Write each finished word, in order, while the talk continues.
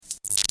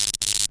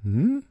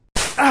Hmm?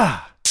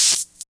 Ah!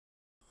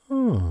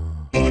 When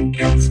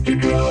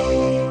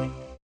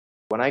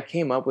I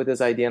came up with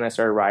this idea and I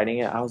started writing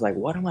it, I was like,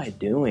 what am I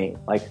doing?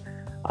 Like,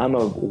 I'm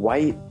a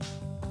white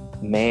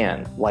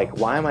man. Like,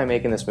 why am I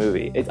making this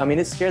movie?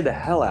 It scared the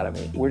hell out of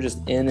me. We're just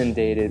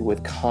inundated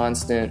with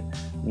constant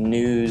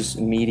news,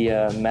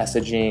 media,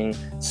 messaging,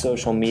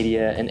 social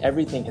media, and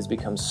everything has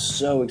become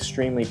so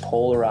extremely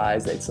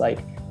polarized. It's like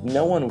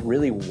no one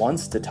really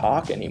wants to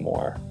talk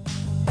anymore.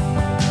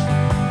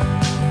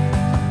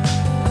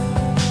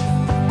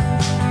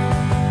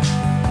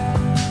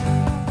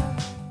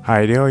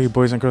 Hi to all you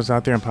boys and girls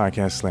out there in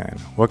podcast land.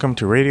 Welcome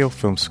to Radio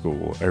Film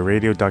School, a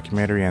radio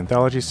documentary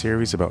anthology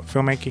series about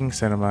filmmaking,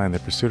 cinema, and the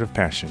pursuit of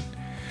passion.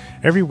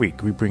 Every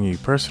week, we bring you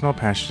personal,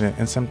 passionate,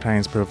 and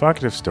sometimes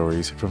provocative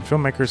stories from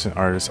filmmakers and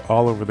artists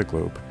all over the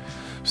globe.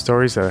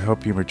 Stories that will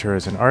help you mature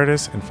as an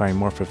artist and find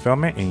more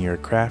fulfillment in your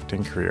craft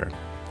and career.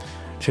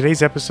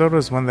 Today's episode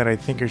is one that I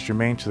think is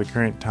germane to the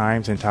current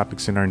times and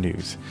topics in our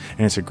news,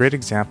 and it's a great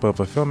example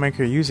of a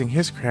filmmaker using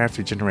his craft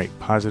to generate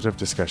positive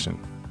discussion.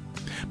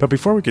 But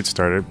before we get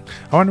started,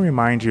 I want to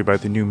remind you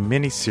about the new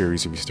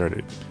mini-series we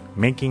started,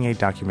 Making a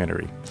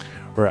Documentary,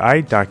 where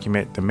I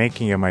document the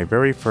making of my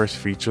very first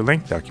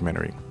feature-length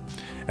documentary.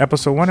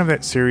 Episode 1 of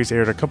that series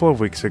aired a couple of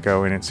weeks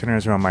ago, and it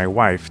centers around my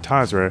wife,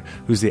 Tazra,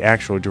 who's the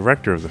actual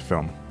director of the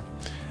film.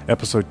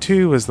 Episode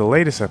 2 is the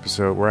latest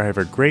episode where I have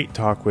a great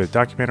talk with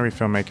documentary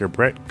filmmaker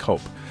Brett Culp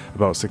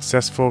about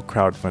successful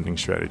crowdfunding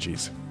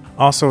strategies.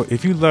 Also,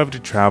 if you love to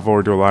travel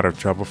or do a lot of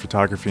travel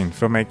photography and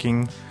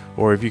filmmaking,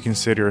 or if you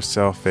consider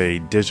yourself a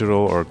digital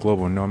or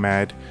global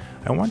nomad,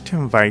 I want to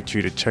invite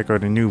you to check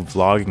out a new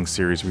vlogging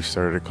series we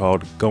started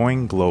called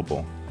Going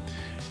Global.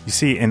 You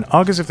see, in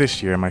August of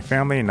this year, my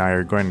family and I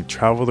are going to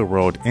travel the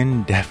world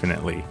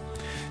indefinitely,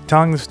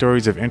 telling the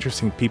stories of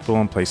interesting people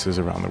and places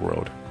around the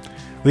world.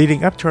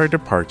 Leading up to our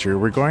departure,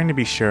 we're going to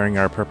be sharing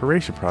our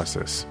preparation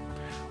process.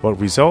 What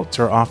results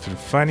are often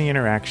funny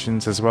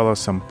interactions as well as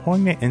some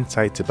poignant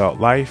insights about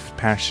life,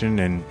 passion,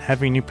 and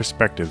having new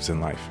perspectives in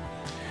life.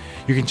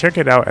 You can check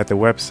it out at the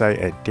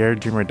website at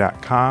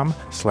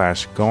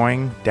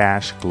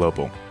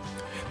daredreamer.com/going-global.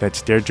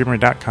 That's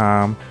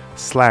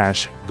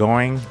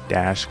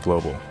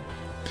daredreamer.com/going-global.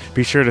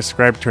 Be sure to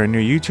subscribe to our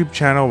new YouTube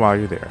channel while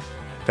you're there.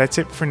 That's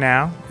it for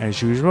now.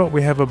 As usual,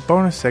 we have a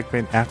bonus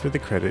segment after the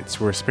credits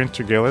where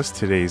Spencer Gillis,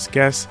 today's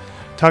guest,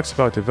 talks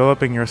about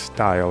developing your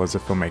style as a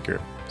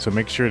filmmaker. So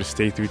make sure to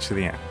stay through to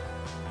the end.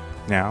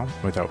 Now,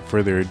 without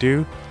further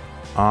ado,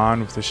 on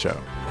with the show.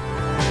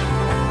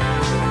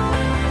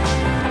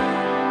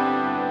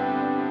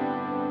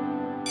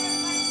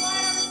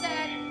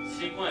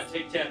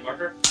 Take 10,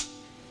 marker.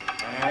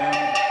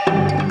 And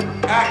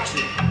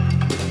action.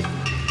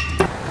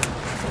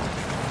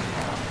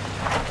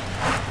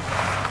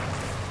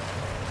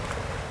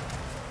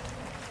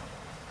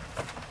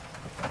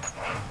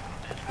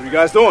 What are you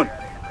guys doing?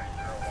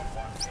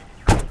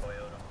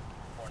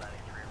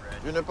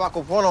 Je ne pas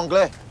comprendre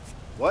anglais.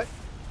 What?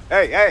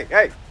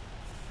 Hey.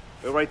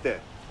 They're right there.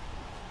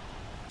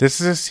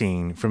 This is a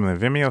scene from the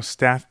Vimeo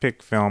staff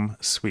pick film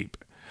Sweep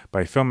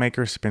by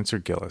filmmaker Spencer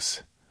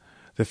Gillis.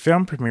 The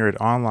film premiered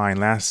online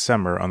last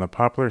summer on the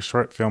popular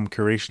short film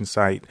curation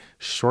site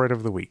Short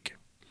of the Week.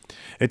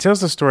 It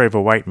tells the story of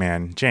a white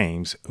man,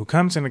 James, who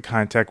comes into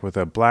contact with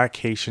a black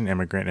Haitian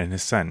immigrant and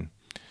his son.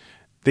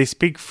 They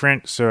speak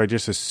French, so I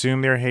just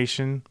assume they're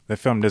Haitian. The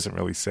film doesn't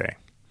really say.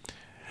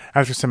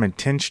 After some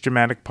intense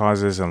dramatic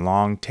pauses and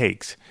long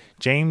takes,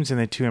 James and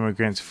the two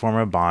immigrants form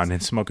a bond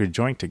and smoke a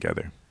joint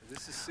together.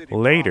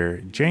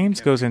 Later, James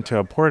goes into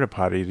a porta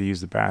potty to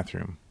use the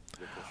bathroom.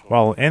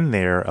 While in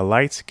there, a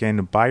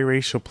light-skinned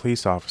biracial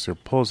police officer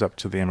pulls up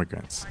to the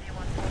immigrants.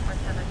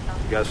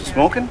 You guys were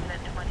smoking?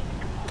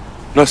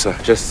 No, sir.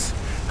 Just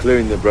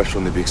clearing the brush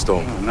from the big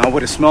storm. Now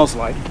what it smells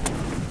like.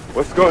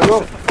 What's going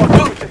on?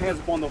 Put your hands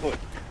up on the hood.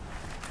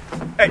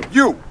 Hey,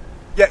 you!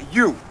 Yeah,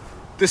 you!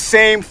 The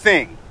same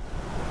thing.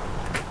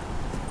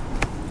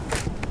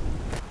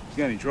 You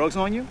got any drugs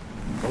on you?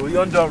 Oh,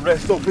 you're under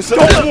arrest. Don't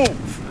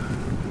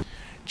move!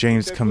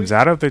 James comes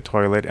out of the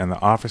toilet and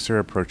the officer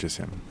approaches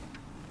him.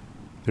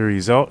 The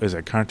result is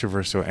a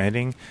controversial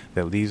ending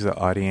that leaves the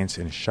audience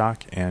in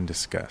shock and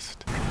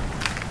disgust.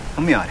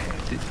 Let me out here.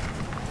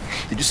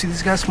 Did you see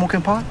these guys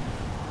smoking pot?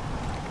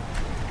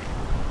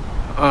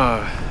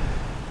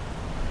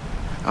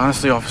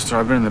 Honestly, officer,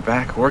 I've been in the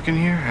back working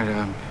here.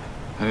 I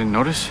didn't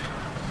notice.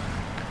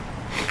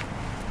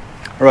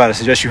 All right, I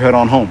suggest you head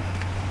on home.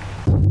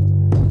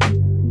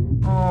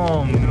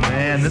 Oh,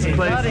 man, this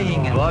place is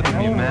bugging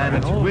me, man.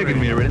 It's wigging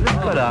me already. Let's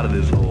cut out of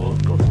this hole.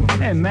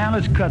 Hey, man,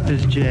 let's cut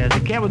this jazz.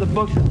 The cat with the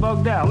books is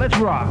bugged out. Let's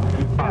rock.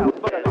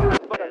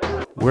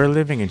 We're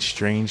living in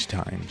strange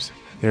times.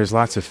 There's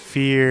lots of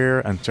fear,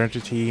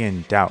 uncertainty,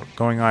 and doubt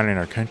going on in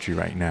our country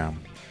right now.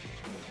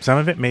 Some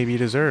of it may be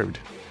deserved.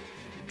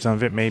 Some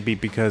of it may be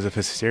because of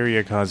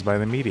hysteria caused by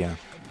the media.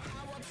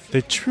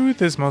 The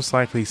truth is most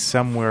likely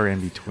somewhere in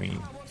between.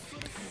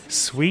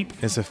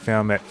 Sweep is a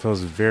film that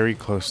feels very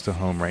close to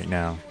home right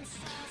now.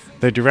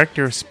 The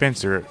director,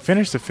 Spencer,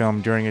 finished the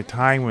film during a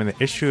time when the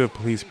issue of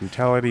police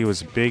brutality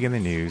was big in the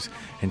news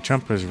and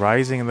Trump was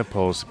rising in the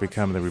polls to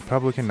become the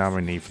Republican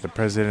nominee for the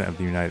President of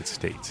the United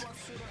States.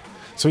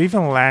 So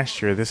even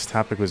last year, this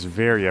topic was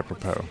very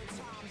apropos.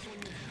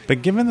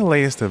 But given the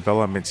latest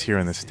developments here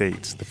in the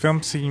States, the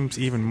film seems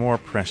even more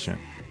prescient.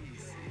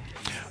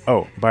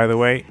 Oh, by the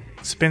way,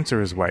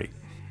 Spencer is white.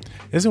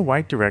 Is a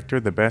white director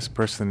the best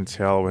person to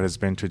tell what has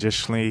been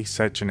traditionally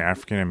such an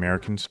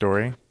African-American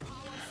story?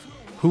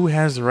 Who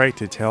has the right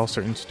to tell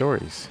certain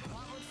stories?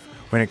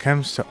 When it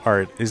comes to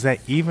art, is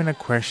that even a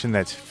question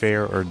that's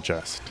fair or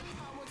just?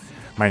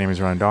 My name is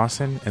Ron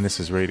Dawson, and this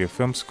is Radio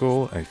Film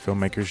School, a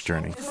filmmaker's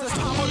journey.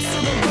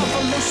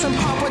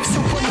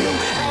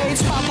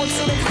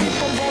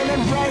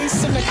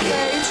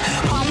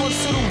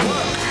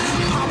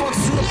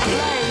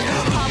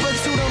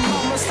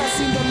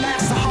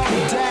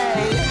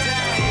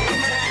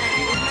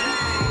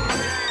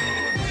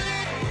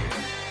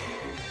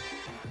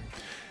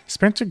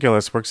 Spencer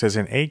Gillis works as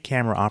an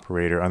 8-camera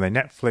operator on the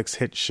Netflix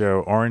hit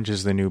show Orange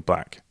is the New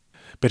Black.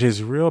 But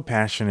his real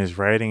passion is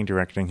writing and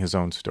directing his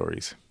own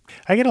stories.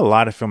 I get a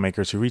lot of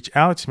filmmakers who reach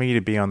out to me to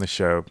be on the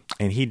show,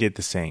 and he did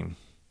the same.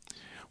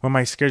 When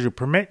my schedule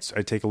permits,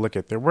 I take a look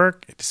at their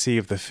work to see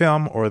if the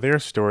film or their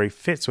story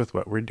fits with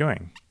what we're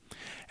doing.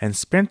 And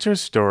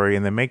Spencer's story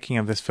and the making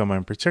of this film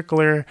in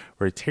particular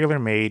were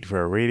tailor-made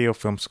for a Radio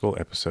Film School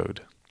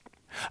episode.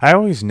 I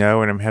always know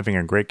when I'm having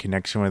a great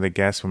connection with a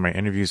guest when my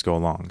interviews go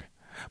long.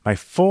 My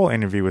full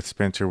interview with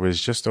Spencer was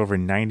just over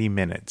 90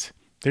 minutes.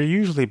 They're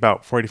usually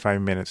about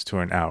 45 minutes to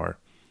an hour.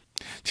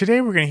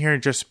 Today we're going to hear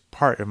just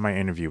part of my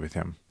interview with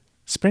him.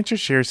 Spencer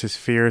shares his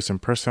fears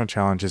and personal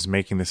challenges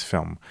making this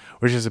film,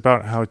 which is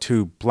about how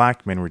 2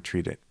 black men were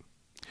treated.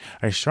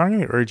 I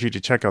strongly urge you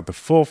to check out the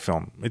full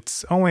film.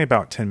 It's only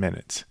about 10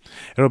 minutes.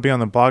 It'll be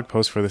on the blog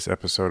post for this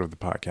episode of the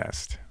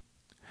podcast.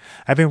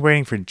 I've been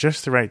waiting for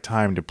just the right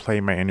time to play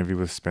my interview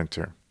with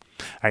Spencer.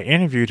 I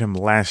interviewed him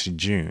last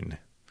June,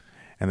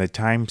 and the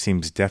time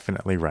seems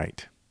definitely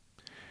right.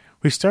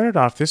 We started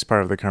off this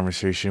part of the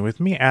conversation with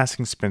me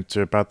asking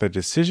Spencer about the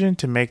decision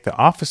to make the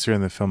officer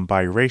in the film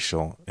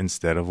biracial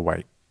instead of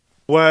white.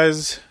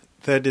 Was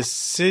the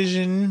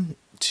decision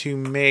to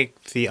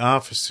make the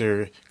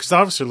officer, because the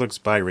officer looks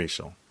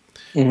biracial,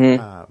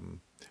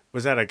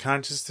 was that a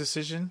conscious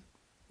decision?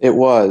 It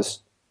was.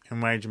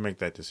 And why did you make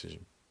that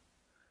decision?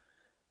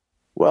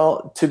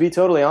 Well, to be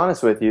totally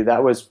honest with you,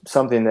 that was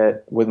something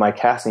that with my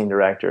casting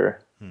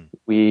director,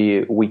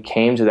 we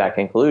came to that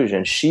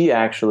conclusion. She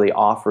actually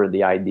offered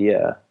the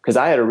idea because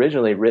I had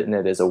originally written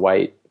it as a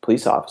white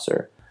police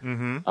officer.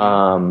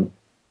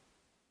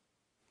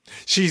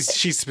 She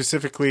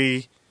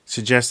specifically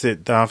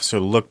suggested the officer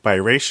look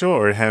biracial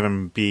or have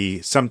him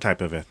be some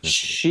type of ethnicity.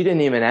 She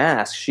didn't even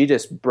ask. She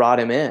just brought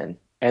him in,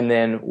 and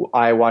then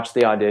I watched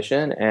the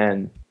audition,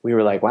 and we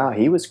were like, "Wow,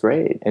 he was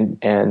great."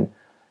 And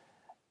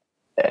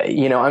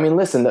you know, I mean,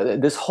 listen,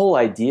 this whole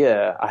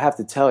idea, I have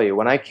to tell you,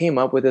 when I came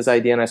up with this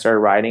idea and I started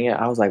writing it,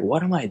 I was like,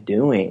 what am I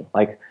doing?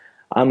 Like,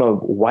 I'm a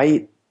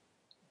white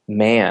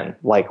man.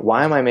 Like,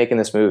 why am I making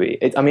this movie?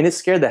 It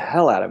scared the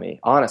hell out of me,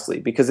 honestly,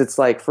 because it's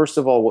like, first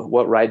of all,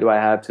 what right do I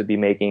have to be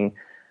making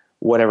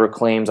whatever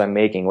claims I'm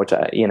making, which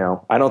I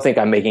don't think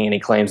I'm making any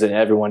claims that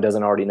everyone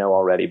doesn't already know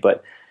already,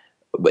 but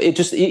it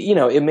just,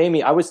 it made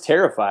me, I was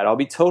terrified. I'll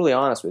be totally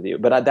honest with you,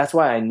 but that's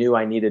why I knew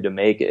I needed to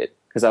make it.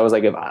 Because I was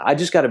like, I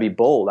just got to be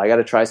bold. I got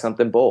to try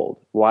something bold.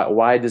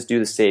 Why just do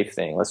the safe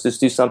thing? Let's just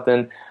do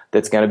something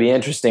that's going to be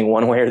interesting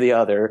one way or the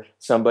other.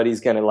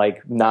 Somebody's going to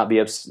like not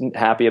be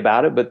happy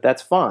about it, but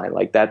that's fine.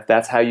 Like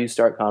that's how you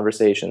start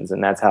conversations,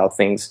 and that's how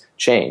things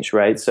change,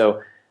 right?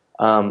 So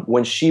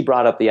when she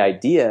brought up the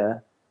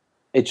idea,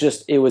 it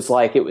was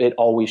like it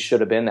always should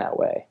have been that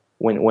way.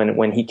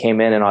 When he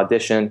came in and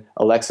auditioned,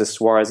 Alexis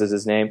Suarez is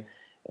his name,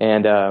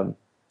 and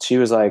she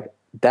was like,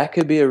 that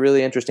could be a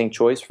really interesting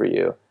choice for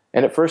you.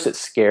 And at first it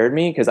scared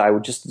me because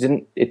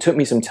it took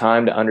me some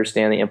time to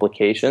understand the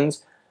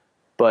implications.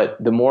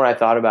 But the more I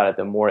thought about it,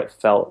 the more it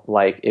felt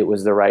like it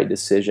was the right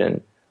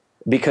decision.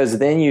 Because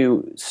then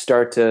you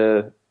start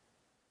to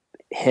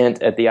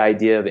hint at the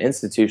idea of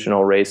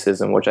institutional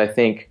racism, which I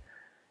think,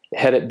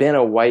 had it been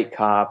a white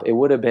cop, it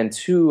would have been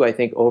too, I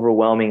think,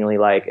 overwhelmingly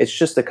like, it's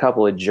just a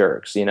couple of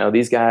jerks.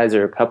 These guys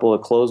are a couple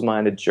of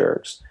closed-minded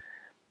jerks.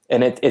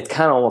 And it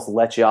kind of almost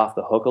lets you off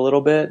the hook a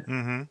little bit.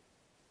 Mm-hmm.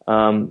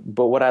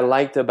 But what I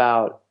liked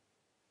about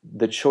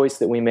the choice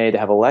that we made to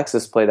have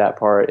Alexis play that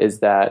part is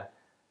that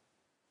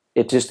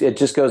it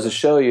just goes to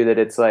show you that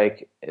it's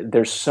like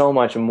there's so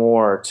much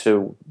more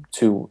to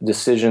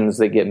decisions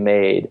that get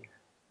made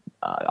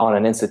on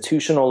an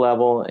institutional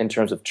level in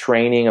terms of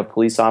training of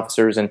police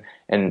officers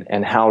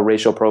and how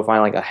racial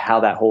profiling, how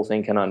that whole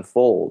thing can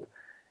unfold.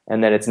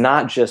 And that it's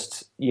not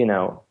just,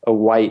 a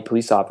white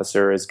police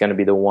officer is going to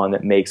be the one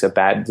that makes a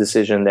bad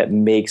decision, that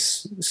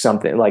makes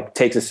something, like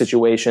takes a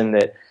situation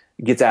that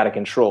gets out of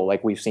control,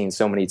 like we've seen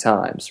so many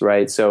times,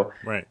 right? So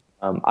right.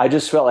 I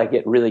just felt like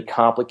it really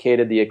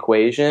complicated the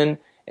equation,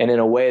 and in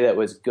a way that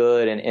was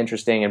good and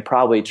interesting and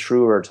probably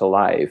truer to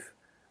life.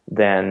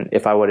 than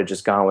if I would have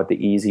just gone with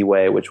the easy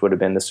way, which would have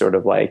been the sort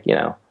of like,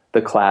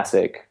 the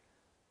classic,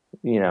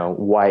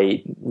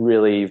 white,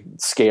 really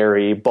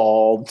scary,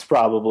 bald,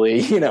 probably,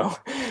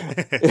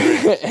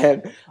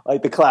 and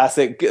like the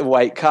classic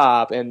white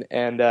cop. And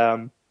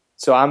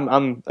so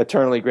I'm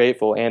eternally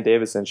grateful. Ann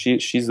Davidson,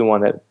 she's the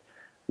one that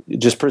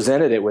just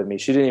presented it with me.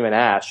 She didn't even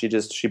ask.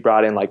 She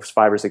brought in like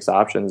 5 or 6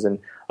 options, and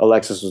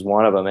Alexis was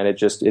one of them. And it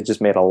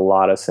just made a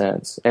lot of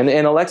sense. And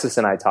Alexis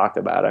and I talked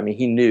about it. I mean,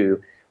 he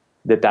knew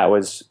that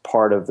was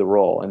part of the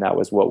role, and that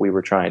was what we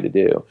were trying to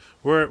do.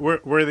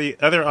 Were the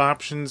other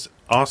options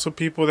also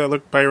people that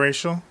looked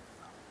biracial?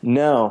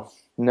 No.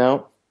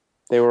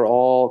 They were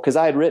all, because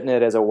I had written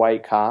it as a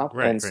white cop,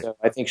 so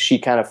I think she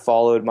kind of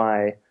followed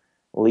my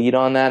lead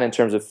on that in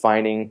terms of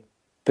finding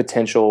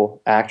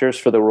potential actors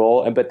for the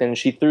role, but then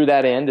she threw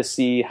that in to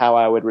see how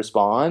I would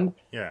respond.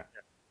 Yeah.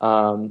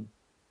 And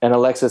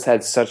Alexis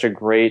had such a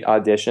great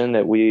audition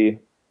that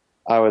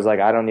I was like,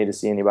 I don't need to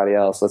see anybody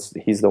else.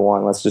 He's the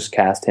one. Let's just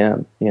cast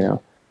him,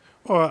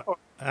 Well,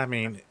 I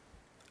mean,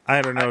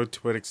 I don't know to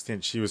what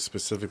extent she was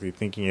specifically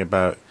thinking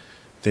about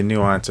the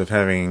nuance of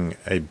having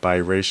a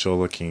biracial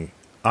looking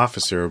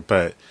officer,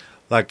 but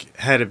like,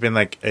 had it been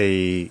like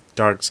a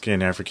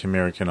dark-skinned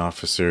African-American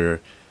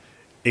officer,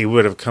 it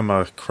would have come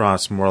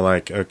across more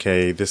like,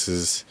 okay, this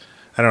is,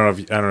 I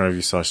don't know if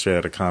you saw Straight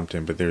Outta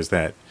Compton, but there's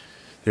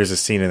a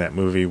scene in that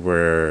movie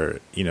where,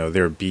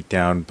 they're beat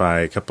down by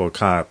a couple of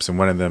cops, and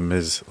one of them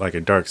is like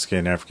a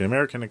dark-skinned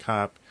African-American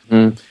cop.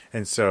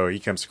 And so he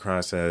comes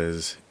across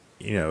as,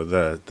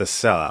 the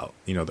sellout,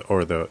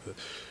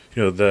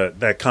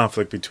 that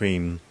conflict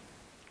between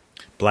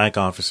black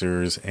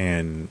officers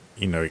and,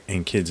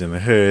 and kids in the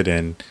hood.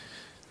 And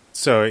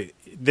so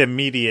the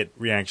immediate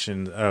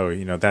reaction,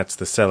 that's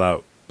the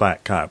sellout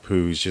black cop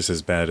who's just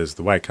as bad as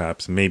the white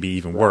cops, maybe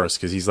even worse,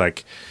 because he's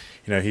like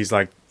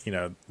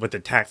what the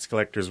tax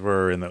collectors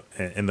were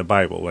in the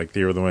Bible. Like,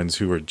 they were the ones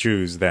who were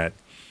Jews that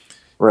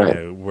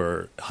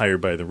were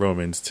hired by the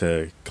Romans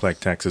to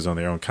collect taxes on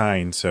their own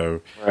kind.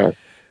 So,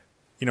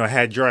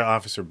 had your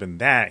officer been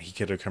that, he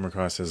could have come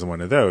across as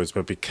one of those.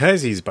 But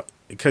because he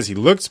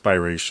looks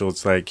biracial,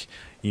 it's like,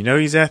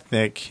 he's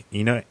ethnic,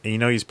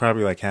 he's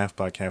probably like half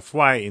black, half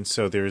white, and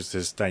so there's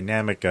this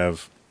dynamic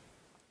of.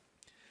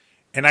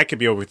 And I could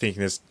be overthinking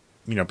this,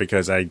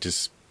 because I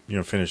just,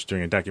 finished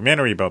doing a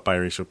documentary about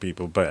biracial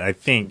people. But I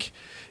think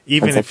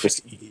even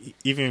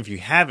if you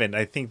haven't,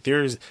 I think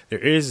there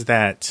is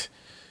that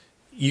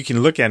you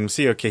can look at him and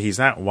see, okay, he's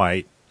not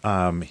white.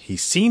 He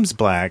seems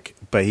black,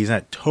 but he's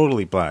not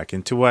totally black.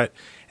 And to what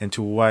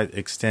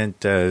extent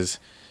does,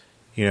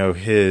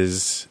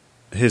 his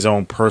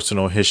own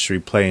personal history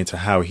play into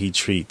how he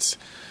treats,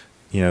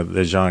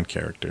 the Jean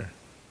character?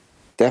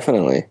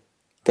 Definitely.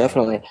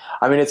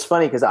 I mean, it's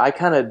funny because I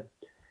kind of,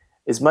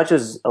 as much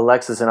as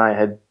Alexis and I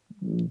had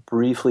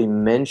briefly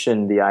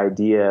mentioned the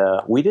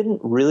idea, we didn't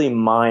really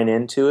mine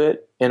into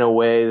it in a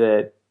way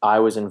that I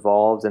was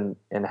involved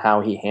in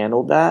how he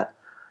handled that.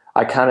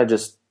 I kind of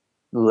just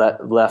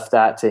left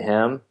that to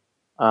him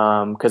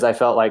because I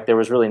felt like there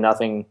was really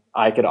nothing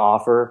I could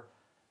offer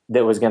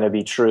that was going to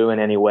be true in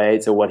any way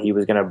to what he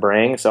was going to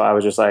bring. So I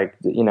was just like,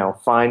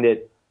 find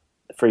it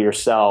for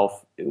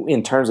yourself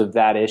in terms of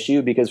that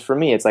issue, because for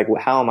me, it's like,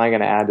 how am I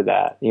going to add to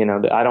that?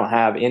 I don't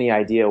have any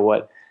idea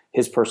what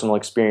his personal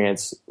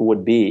experience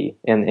would be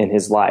in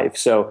his life.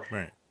 So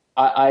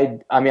I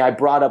mean, I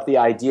brought up the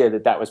idea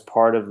that was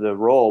part of the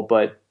role,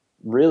 but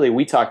really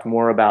we talked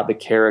more about the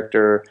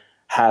character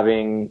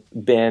having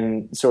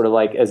been sort of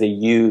like as a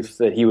youth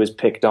that he was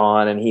picked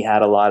on, and he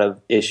had a lot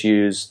of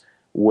issues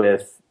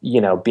with,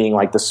 being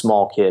like the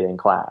small kid in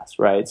class.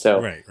 Right.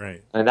 So,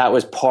 and that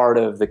was part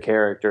of the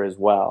character as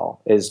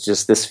well, is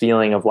just this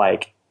feeling of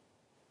like,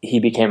 he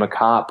became a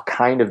cop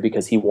kind of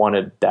because he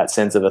wanted that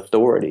sense of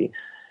authority.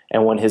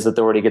 And when his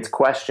authority gets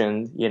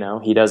questioned,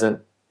 he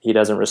doesn't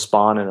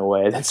respond in a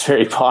way that's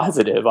very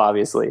positive,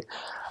 obviously.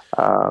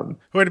 Well,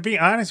 to be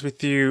honest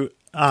with you,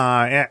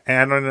 and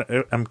I don't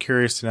know, I'm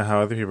curious to know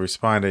how other people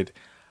responded.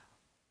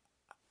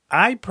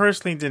 I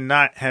personally did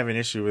not have an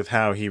issue with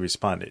how he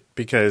responded,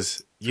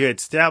 because you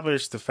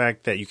established the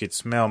fact that you could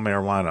smell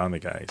marijuana on the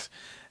guys.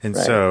 And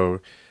so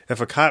if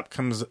a cop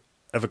comes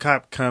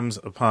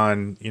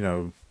upon,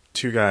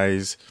 2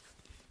 guys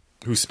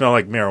who smell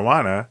like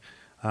marijuana,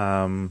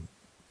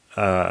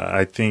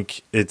 I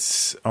think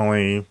it's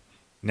only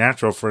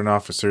natural for an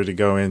officer to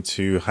go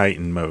into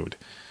heightened mode.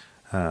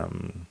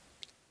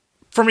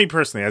 For me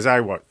personally, as I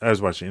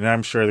was watching, and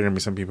I'm sure there are going to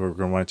be some people who are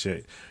going to watch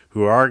it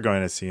who are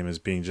going to see him as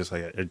being just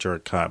like a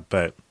jerk cop.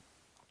 But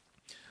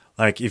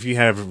like, if you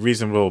have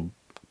reasonable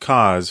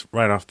cause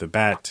right off the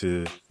bat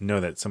to know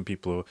that some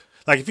people,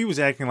 like if he was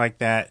acting like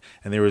that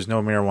and there was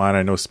no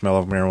marijuana, no smell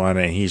of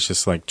marijuana, and he's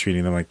just like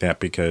treating them like that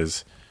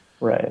because,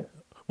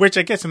 which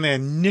I guess in the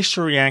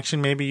initial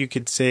reaction, maybe you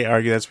could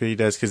argue that's what he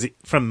does, because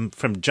from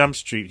Jump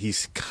Street,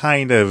 he's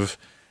kind of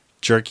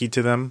jerky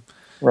to them.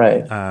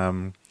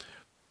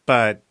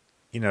 But,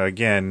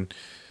 again,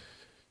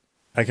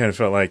 I kind of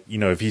felt like,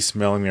 if he's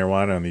smelling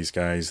marijuana on these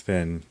guys,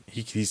 then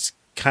he's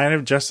kind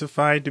of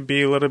justified to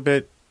be a little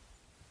bit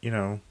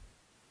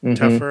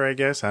tougher, I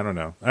guess. I don't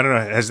know.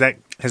 Has that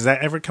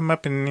ever come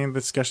up in any of the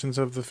discussions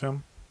of the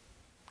film?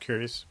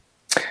 Curious.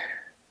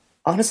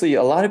 Honestly,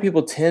 a lot of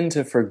people tend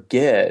to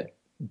forget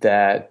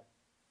that.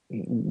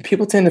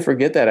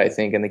 I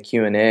think in the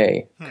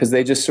Q&A, because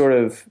they just sort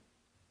of,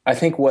 I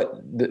think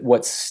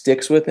what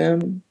sticks with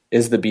them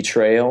is the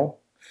betrayal.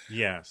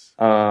 Yes.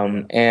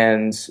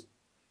 And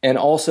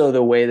also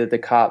the way that the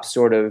cop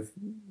sort of,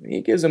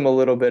 he gives him a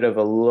little bit of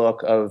a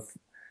look of,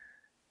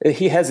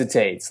 he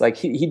hesitates. Like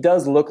he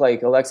does look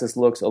like, Alexis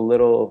looks a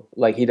little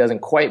like he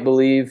doesn't quite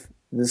believe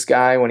this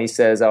guy when he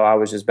says, "Oh, I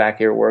was just back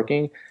here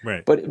working."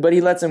 Right. But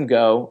he lets him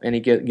go, and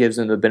he gives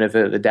him the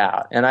benefit of the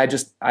doubt. And I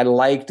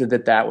liked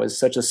that was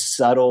such a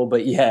subtle,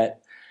 but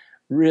yet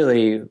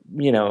really,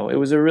 it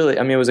was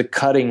it was a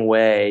cutting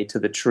way to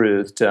the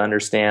truth to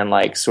understand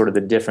like sort of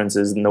the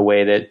differences in the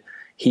way that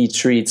he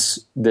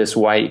treats this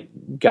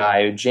white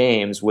guy,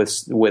 James,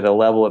 with a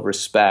level of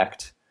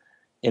respect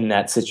in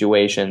that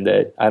situation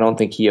that I don't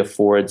think he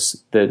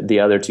affords the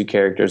other two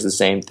characters the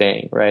same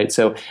thing, right?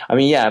 So,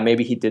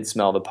 maybe he did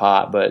smell the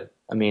pot, but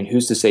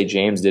who's to say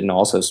James didn't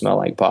also smell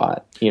like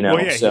pot,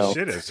 Well, yeah, he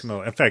should have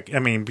smelled. In fact,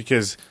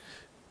 because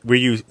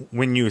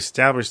when you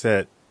establish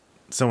that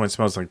someone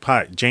smells like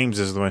pot, James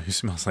is the one who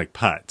smells like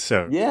pot.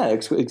 So yeah,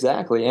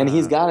 exactly. And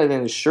he's got it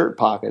in his shirt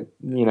pocket,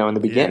 in the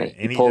beginning.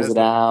 Yeah, he pulls it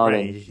out,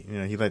 right,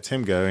 and he lets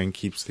him go and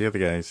keeps the other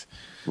guys.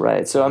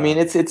 Right. So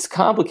it's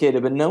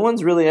complicated, but no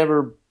one's really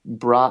ever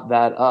brought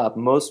that up.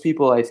 Most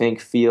people, I think,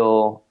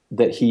 feel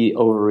that he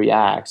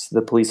overreacts.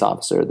 The police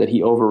officer, that he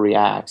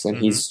overreacts, and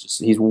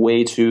he's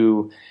way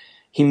too.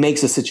 He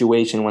makes a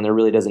situation when there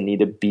really doesn't need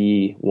to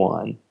be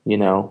one.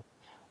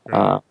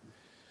 Right.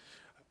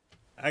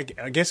 I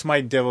guess my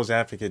devil's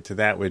advocate to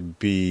that would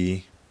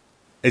be,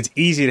 it's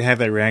easy to have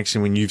that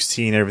reaction when you've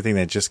seen everything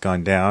that's just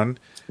gone down.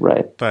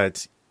 Right.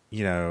 But,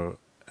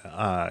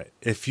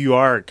 if you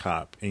are a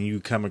cop and you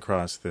come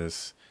across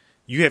this,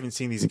 you haven't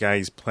seen these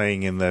guys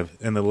playing in the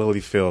lily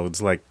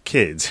fields like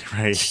kids,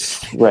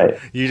 right? Right.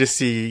 You just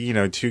see,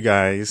 two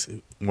guys,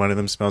 one of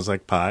them smells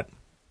like pot.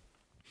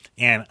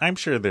 And I'm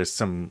sure there's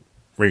some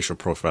racial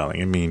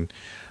profiling.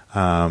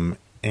 I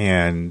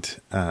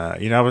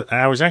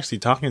was actually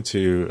talking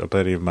to a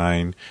buddy of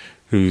mine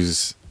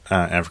who's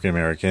African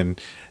American,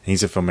 and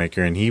he's a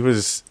filmmaker, and he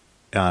was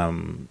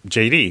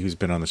JD, who's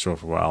been on the show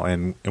for a while,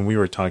 and we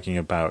were talking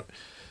about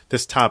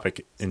this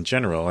topic in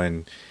general,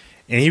 and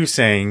he was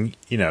saying,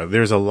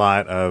 there's a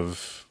lot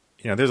of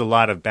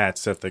bad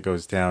stuff that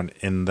goes down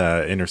in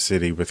the inner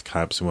city with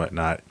cops and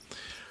whatnot.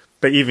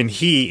 But even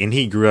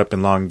he grew up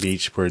in Long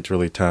Beach, where it's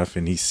really tough,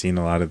 and he's seen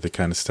a lot of the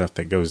kind of stuff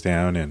that goes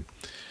down,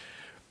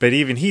 but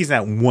even he's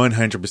not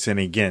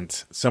 100%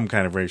 against some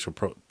kind of racial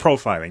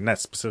profiling, not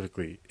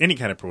specifically any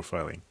kind of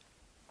profiling.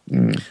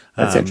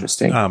 That's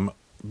interesting.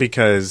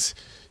 Because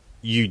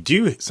you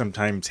do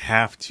sometimes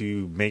have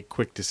to make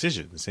quick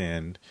decisions.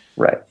 And,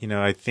 right.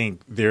 I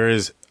think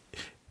there's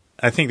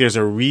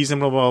a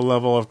reasonable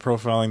level of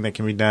profiling that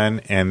can be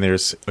done. And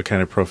there's a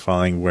kind of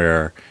profiling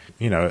where,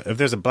 if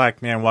there's a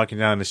black man walking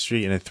down the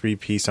street in a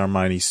 3-piece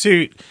Armani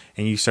suit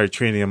and you start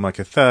treating him like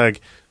a thug,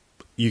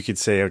 you could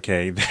say,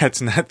 okay,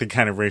 that's not the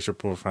kind of racial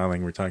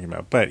profiling we're talking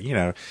about. But, if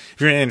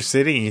you're in the inner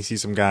city and you see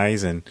some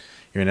guys and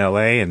you're in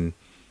LA and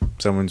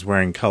someone's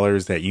wearing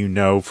colors that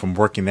from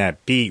working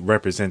that beat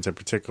represents a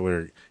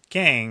particular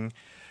gang,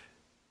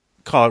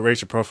 call it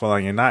racial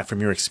profiling or not, from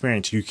your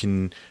experience, you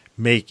can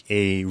make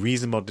a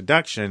reasonable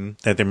deduction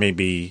that there may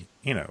be,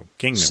 gang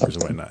members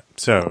and whatnot.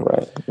 So,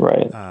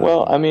 right.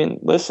 Well,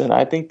 listen,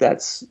 I think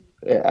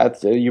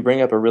you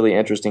bring up a really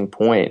interesting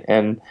point.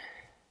 And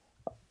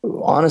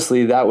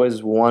honestly, that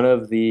was one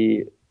of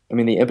the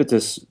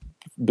impetus.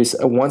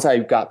 Once I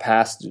got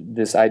past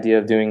this idea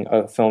of doing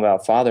a film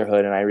about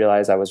fatherhood and I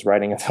realized I was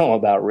writing a film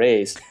about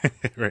race,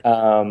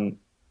 right.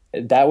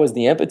 That was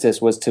the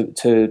impetus, was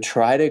to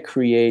try to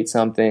create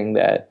something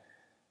that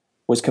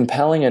was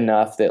compelling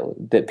enough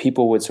that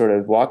people would sort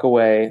of walk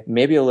away,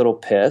 maybe a little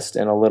pissed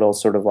and a little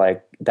sort of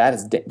like,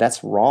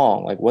 that's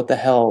wrong. Like, what the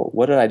hell?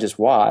 What did I just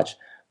watch?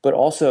 But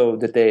also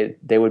that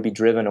they would be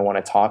driven to want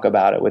to talk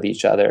about it with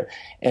each other,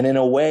 and in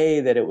a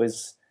way that it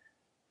was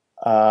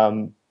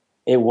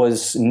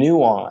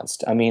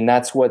nuanced.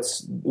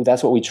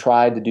 That's what we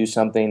tried to do,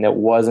 something that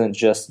wasn't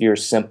just your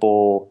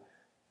simple.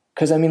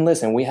 Because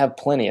listen, we have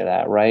plenty of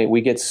that, right?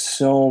 We get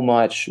so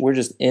much. We're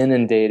just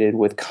inundated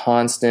with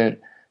constant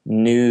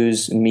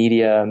news,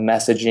 media,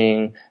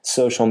 messaging,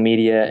 social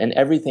media, and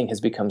everything has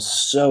become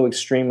so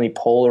extremely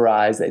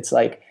polarized. It's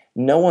like,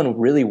 no one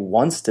really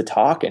wants to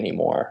talk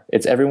anymore.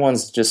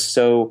 Everyone's just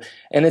so,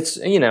 and it's,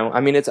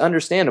 it's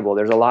understandable.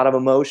 There's a lot of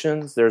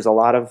emotions. There's a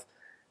lot of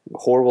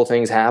horrible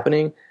things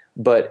happening,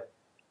 but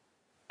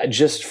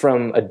just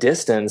from a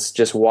distance,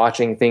 just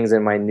watching things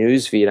in my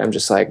news feed, I'm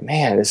just like,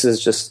 man, this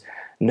is just,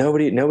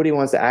 nobody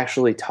wants to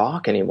actually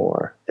talk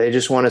anymore. They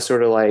just want to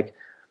sort of like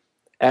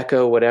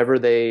echo whatever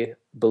they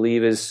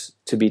believe is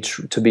to be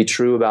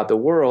true about the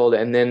world.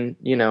 And then,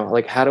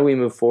 like, how do we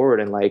move forward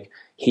and like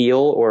heal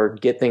or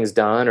get things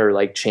done or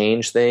like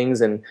change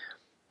things? And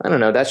I don't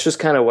know. That's just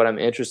kind of what I'm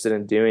interested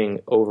in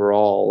doing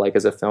overall, like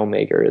as a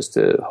filmmaker, is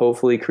to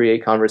hopefully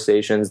create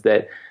conversations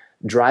that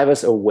drive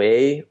us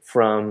away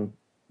from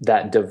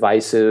that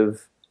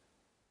divisive,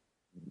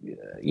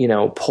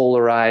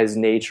 polarized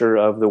nature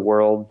of the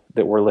world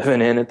that we're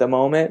living in at the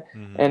moment.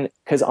 Mm-hmm. And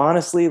because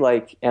honestly,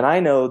 and I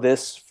know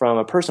this from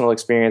a personal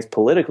experience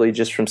politically,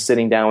 just from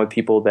sitting down with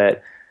people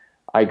that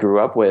I grew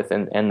up with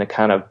and the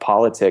kind of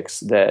politics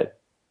that,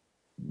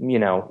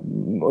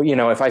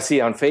 if I see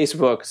on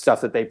Facebook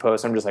stuff that they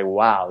post, I'm just like,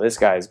 wow, this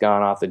guy's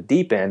gone off the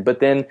deep end. But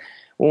then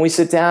when we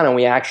sit down and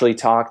we actually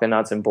talk the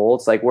nuts and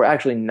bolts, we're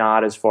actually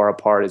not as far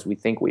apart as we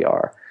think we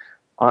are.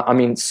 I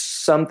mean,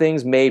 some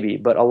things maybe,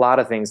 but a lot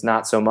of things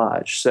not so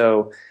much.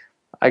 So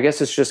I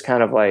guess it's just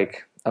kind of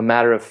like a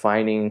matter of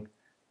finding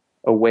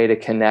a way to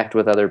connect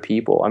with other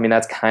people. I mean,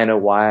 that's kind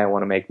of why I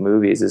want to make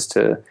movies, is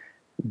to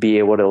be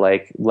able to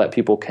let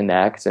people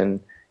connect. And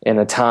in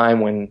a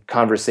time when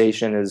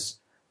conversation is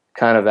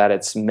kind of at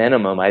its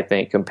minimum, I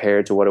think,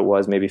 compared to what it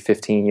was maybe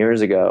 15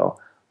 years ago,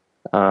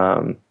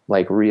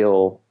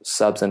 real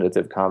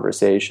substantive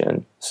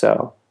conversation.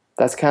 So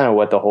that's kind of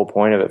what the whole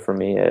point of it for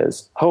me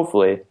is,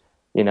 hopefully,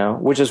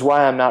 which is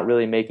why I'm not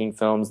really making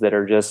films that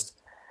are just,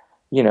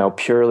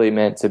 purely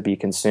meant to be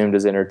consumed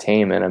as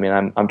entertainment. I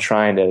mean, I'm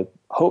trying to,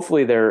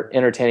 hopefully they're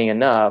entertaining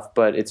enough,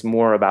 but it's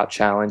more about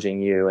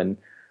challenging you and,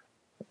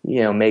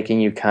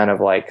 making you kind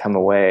of come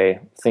away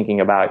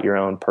thinking about your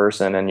own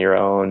person and your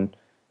own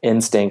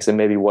instincts and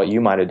maybe what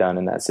you might have done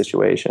in that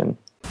situation.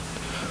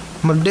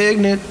 My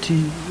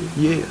dignity,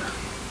 yeah.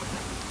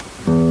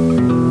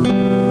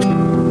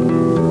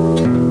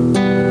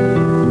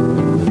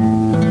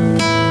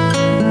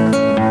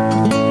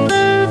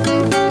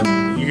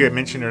 You had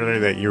mentioned earlier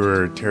that you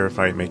were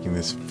terrified making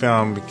this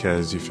film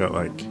because you felt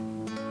like,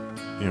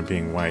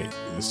 being white,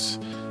 you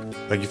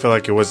felt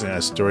like it wasn't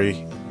a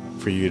story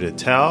for you to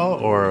tell,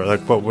 or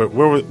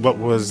where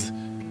was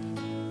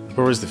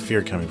the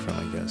fear coming from,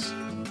 I guess?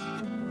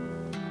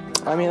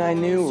 I mean, I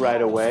knew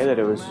right away that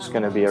it was just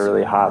going to be a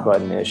really hot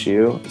button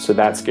issue, so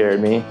that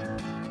scared me.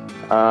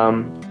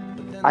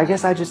 I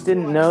guess I just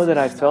didn't know that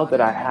I felt that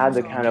I had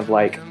the kind of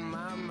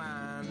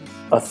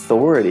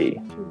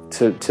authority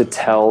to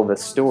tell the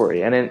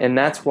story, and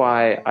that's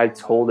why I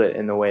told it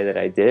in the way that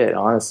I did.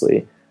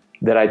 Honestly,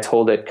 that I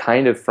told it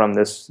kind of from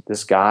this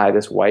guy,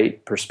 this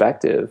white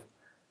perspective,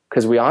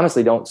 because we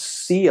honestly don't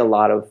see a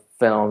lot of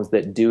films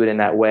that do it in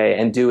that way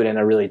and do it in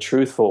a really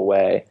truthful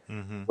way,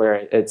 mm-hmm.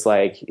 where it's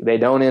they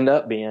don't end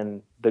up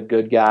being the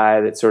good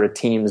guy that sort of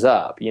teams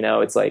up.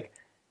 It's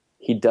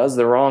he does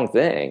the wrong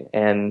thing,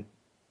 and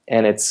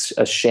it's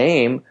a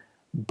shame,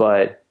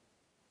 but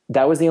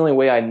that was the only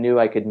way I knew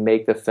I could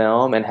make the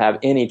film and have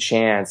any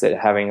chance at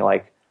having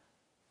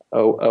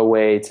a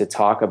way to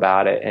talk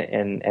about it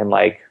and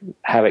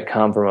have it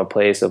come from a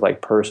place of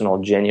personal,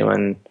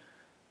 genuine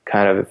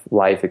kind of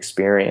life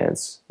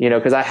experience,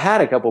 because I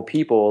had a couple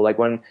people,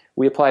 when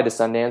we applied to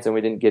Sundance and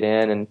we didn't get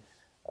in, and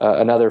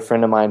another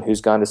friend of mine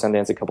who's gone to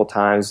Sundance a couple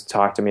times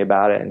talked to me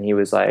about it, and he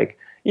was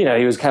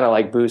he was kind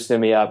of boosting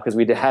me up because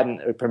we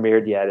hadn't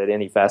premiered yet at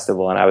any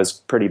festival, and I was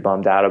pretty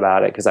bummed out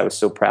about it because I was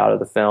so proud of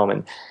the film.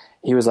 And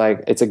he was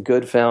like, it's a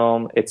good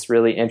film, it's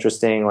really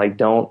interesting,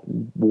 don't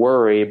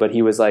worry. But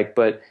he was like,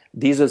 but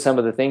these are some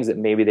of the things that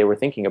maybe they were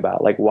thinking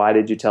about, why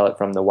did you tell it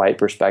from the white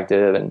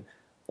perspective?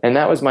 And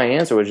that was my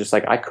answer, was just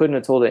I couldn't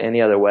have told it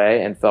any other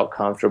way, and felt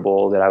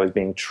comfortable that I was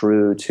being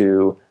true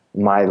to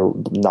my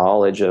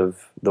knowledge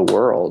of the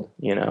world,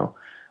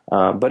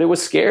 But it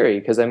was scary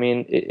because, I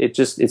mean, it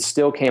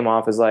still came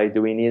off as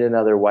do we need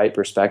another white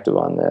perspective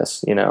on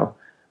this?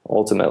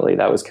 Ultimately,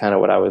 that was kind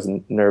of what I was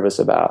nervous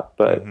about.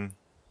 But,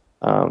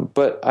 mm-hmm.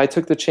 But I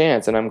took the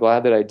chance, and I'm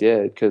glad that I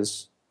did,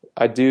 because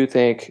I do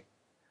think,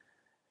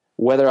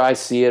 whether I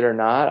see it or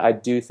not, I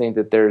do think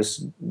that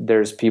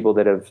there's people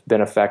that have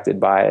been affected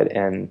by it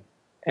and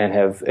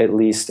have at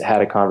least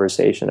had a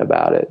conversation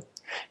about it.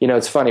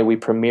 It's funny, we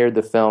premiered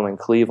the film in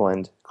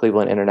Cleveland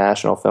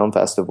International Film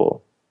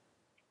Festival.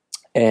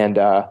 And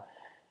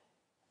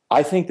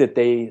I think that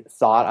they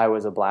thought I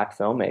was a black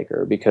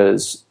filmmaker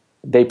because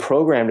they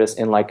programmed us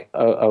in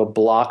a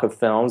block of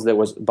films that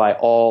was by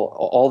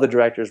all the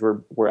directors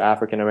were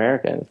African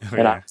American. Oh,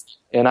 yeah.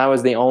 And I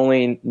was the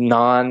only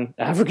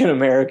non-African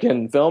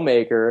American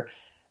filmmaker,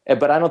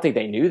 but I don't think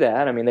they knew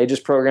that. I mean, they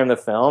just programmed the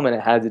film, and it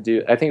had to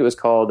do, I think it was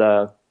called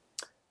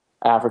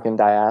African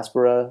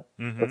Diaspora,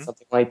 mm-hmm. or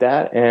something like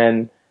that.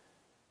 And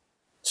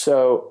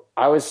so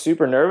I was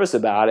super nervous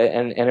about it,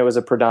 and it was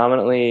a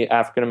predominantly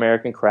African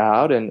American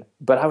crowd,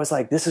 but I was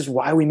like, this is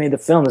why we made the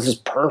film. This is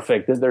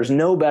perfect. There's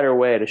no better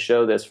way to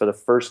show this for the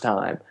first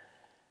time.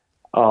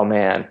 Oh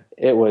man,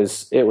 it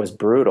was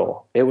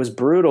brutal. It was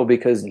brutal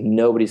because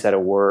nobody said a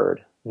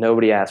word.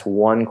 Nobody asked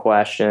one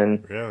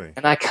question. Really?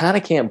 And I kind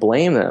of can't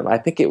blame them. I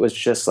think it was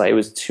just it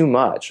was too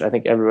much. I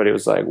think everybody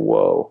was like,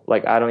 whoa.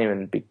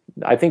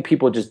 I think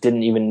people just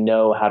didn't even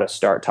know how to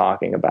start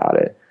talking about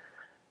it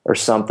or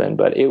something.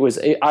 But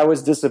I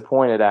was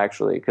disappointed,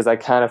 actually, because I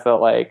kind of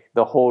felt like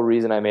the whole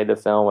reason I made the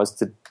film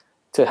was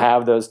to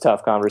have those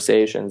tough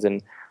conversations.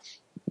 And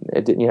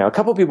a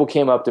couple people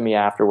came up to me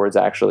afterwards,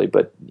 actually,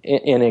 but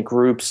in a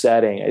group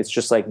setting, it's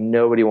just like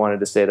nobody wanted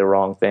to say the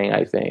wrong thing,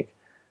 I think.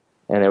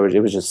 And it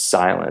was just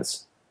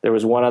silence. There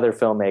was one other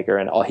filmmaker,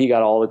 and he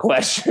got all the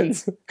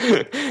questions,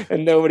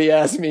 and nobody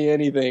asked me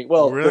anything.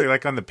 Well, really,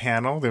 like on the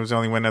panel, there was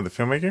only one other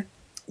filmmaker?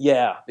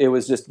 Yeah, it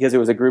was just because it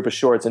was a group of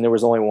shorts, and there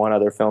was only one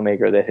other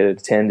filmmaker that had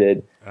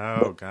attended.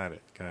 Oh, got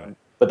it.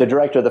 But the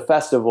director of the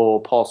festival,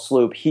 Paul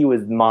Sloop, he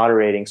was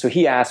moderating. So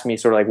he asked me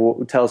sort of like,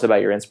 well, tell us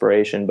about your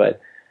inspiration. But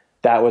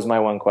that was my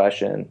one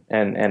question.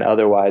 And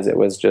otherwise, it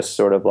was just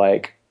sort of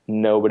like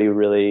nobody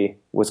really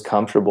was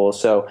comfortable.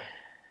 So,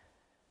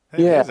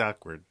 It's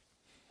awkward.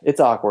 It's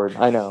awkward.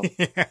 I know.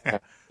 Yeah.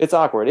 It's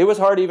awkward. It was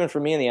hard even for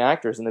me and the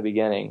actors in the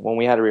beginning when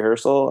we had a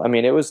rehearsal. I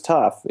mean, it was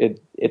tough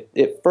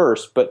at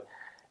first, but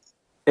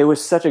it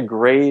was such a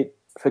great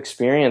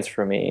experience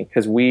for me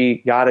because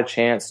we got a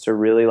chance to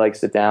really like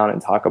sit down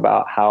and talk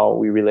about how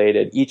we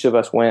related. Each of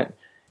us went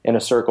in a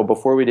circle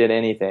before we did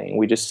anything.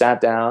 We just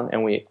sat down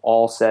and we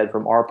all said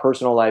from our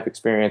personal life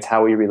experience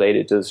how we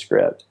related to the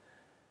script.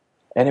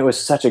 And it was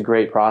such a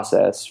great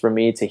process for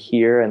me to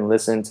hear and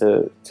listen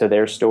to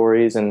their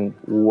stories and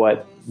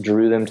what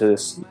drew them to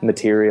this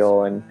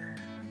material. And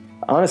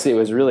honestly, it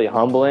was really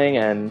humbling.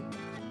 And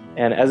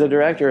as a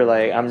director,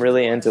 like, I'm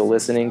really into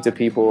listening to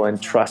people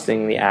and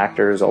trusting the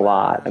actors a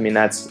lot. I mean,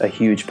 that's a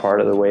huge part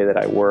of the way that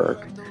I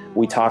work.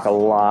 We talk a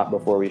lot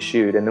before we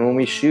shoot, and then when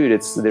we shoot,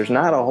 there's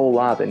not a whole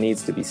lot that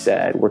needs to be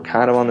said. We're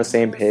kind of on the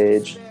same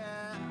page,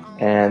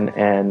 and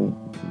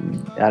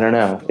I don't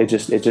know. It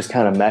just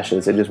kind of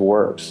meshes. It just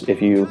works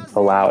if you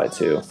allow it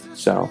to.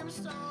 So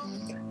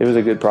it was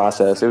a good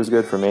process. It was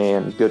good for me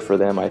and good for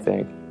them, I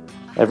think.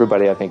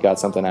 Everybody, I think, got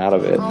something out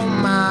of it. Oh,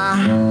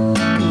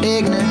 my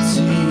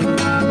dignity.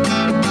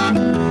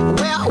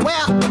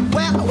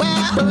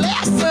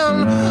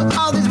 Listen,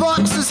 all these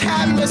voices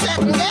have me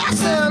second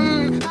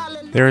guessing.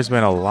 There has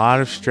been a lot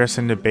of stress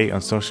and debate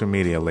on social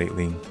media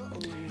lately.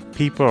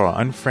 People are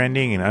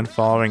unfriending and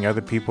unfollowing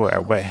other people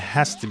at what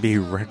has to be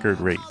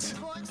record rates.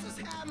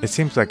 It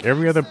seems like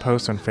every other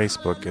post on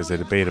Facebook is a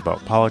debate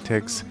about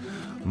politics,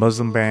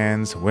 Muslim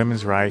bans,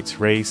 women's rights,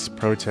 race,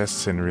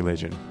 protests, and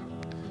religion.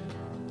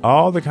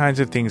 All the kinds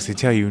of things they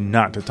tell you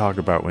not to talk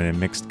about when in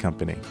mixed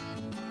company.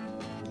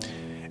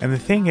 And the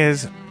thing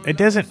is, it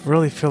doesn't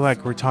really feel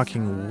like we're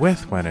talking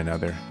with one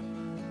another.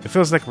 It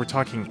feels like we're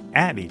talking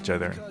at each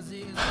other.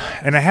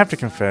 And I have to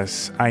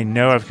confess, I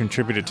know I've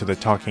contributed to the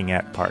talking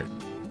at part.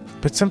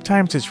 But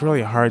sometimes it's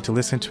really hard to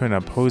listen to an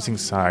opposing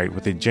side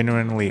with a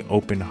genuinely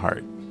open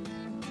heart.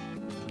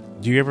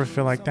 Do you ever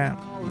feel like that?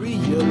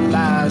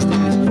 Realize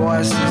these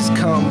voices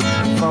come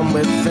from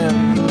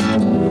within.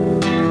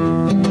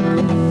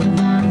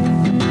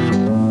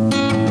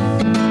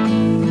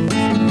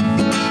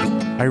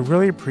 I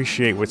really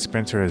appreciate what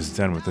Spencer has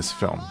done with this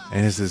film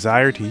and his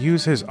desire to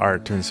use his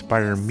art to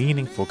inspire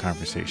meaningful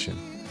conversation.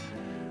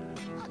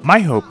 My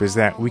hope is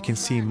that we can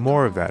see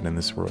more of that in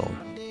this world.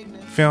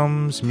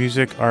 Films,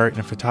 music, art,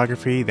 and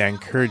photography that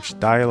encourage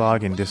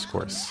dialogue and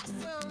discourse,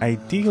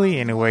 ideally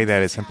in a way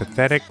that is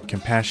empathetic,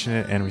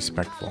 compassionate, and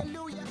respectful.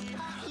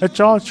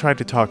 Let's all try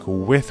to talk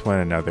with one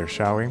another,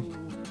 shall we?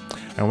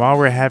 And while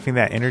we're having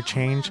that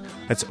interchange,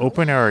 let's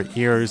open our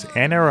ears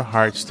and our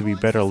hearts to be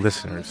better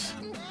listeners.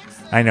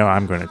 I know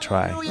I'm going to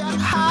try.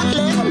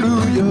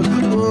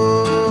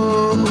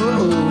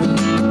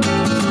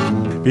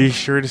 Be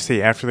sure to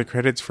stay after the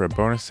credits for a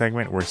bonus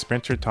segment where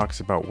Spencer talks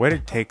about what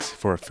it takes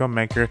for a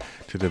filmmaker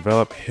to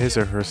develop his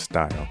or her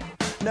style.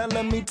 Now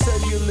let me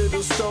tell you a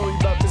little story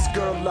about this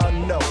girl I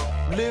know.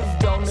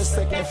 Lived on the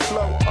second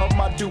floor of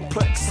my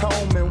duplex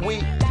home, and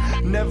we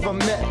never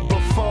met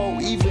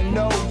before, even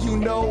though you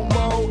know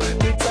Mo,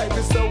 the type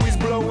that's always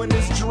blowing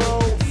his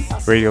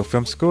drove. Radio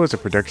Film School is a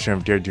production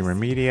of Daredreamer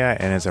Media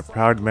and is a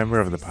proud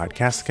member of the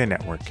Podcastica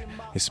Network,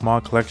 a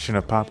small collection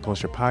of pop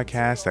culture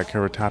podcasts that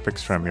cover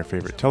topics from your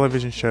favorite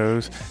television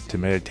shows to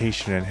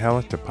meditation and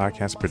health to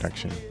podcast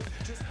production.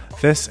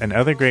 This and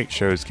other great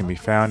shows can be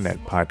found at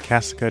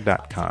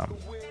podcastica.com.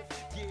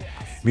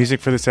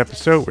 Music for this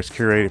episode was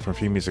curated from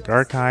Free Music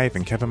Archive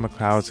and Kevin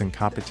MacLeod's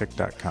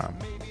Incompetech.com.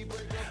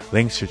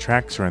 Links to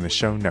tracks are in the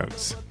show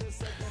notes.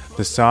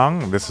 The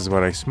song, This Is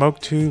What I Smoke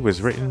To,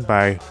 was written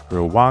by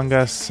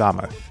Ruwanga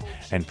Samath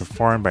and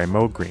performed by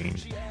Mo Green,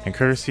 and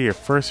courtesy of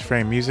First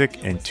Frame Music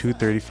and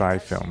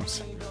 235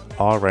 Films.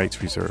 All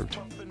rights reserved.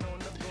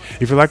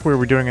 If you like what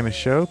we're doing in the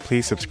show,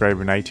 please subscribe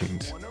on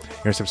iTunes.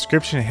 Your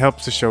subscription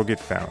helps the show get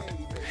found.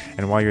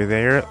 And while you're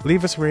there,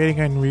 leave us a rating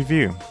and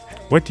review.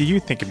 What do you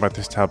think about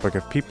this topic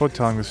of people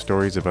telling the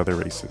stories of other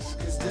races?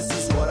 This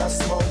is what I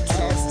smoked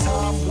to. As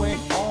time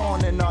went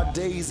on and our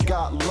days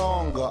got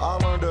longer, I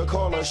learned to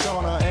call her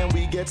Shauna and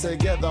we get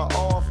together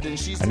often.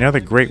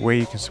 Another great way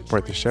you can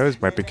support the show is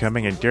by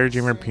becoming a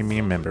Daredreamer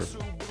Premium member.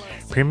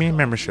 Premium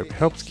membership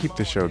helps keep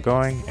the show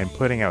going and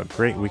putting out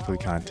great weekly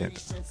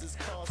content.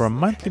 For a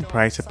monthly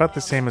price about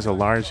the same as a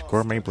large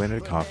gourmet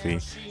blended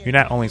coffee, you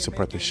not only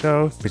support the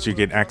show, but you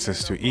get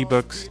access to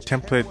ebooks,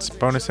 templates,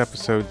 bonus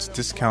episodes,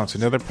 discounts,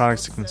 and other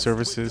products and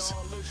services.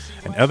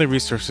 and other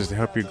resources to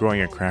help you grow in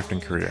your craft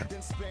and career.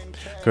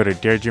 Go to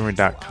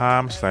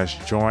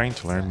daredreamer.com/join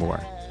to learn more.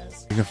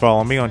 You can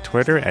follow me on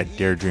Twitter at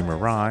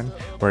DaredreamerRon,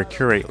 where I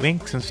curate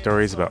links and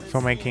stories about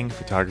filmmaking,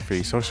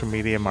 photography, social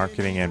media,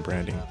 marketing, and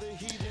branding.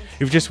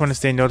 If you just want to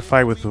stay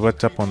notified with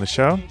what's up on the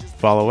show,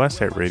 follow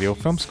us at Radio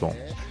Film School.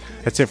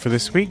 That's it for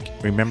this week.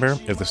 Remember,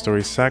 if the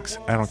story sucks,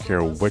 I don't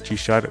care what you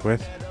shot it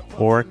with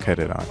or cut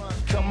it on.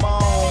 Come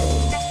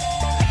on,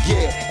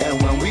 yeah,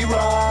 and when we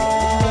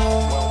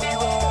ride,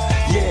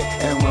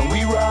 yeah, and when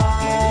we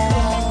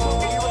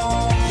ride,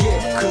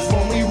 yeah, 'cause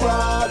when we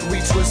ride, we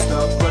twist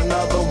up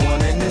another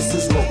one, and this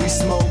is what we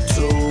smoke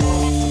to.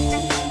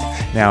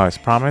 Now, as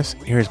promised,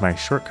 here's my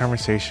short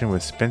conversation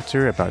with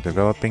Spencer about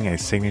developing a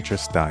signature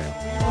style.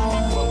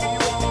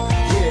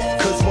 Yeah,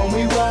 'cause when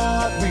we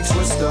ride, we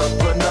twist up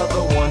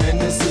another one,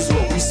 and this is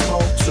what we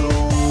smoke to.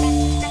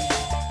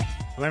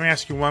 Let me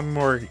ask you one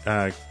more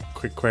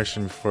quick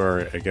question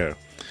before I go.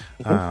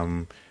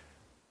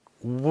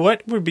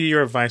 What would be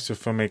your advice to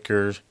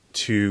filmmakers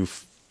to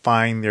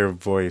find their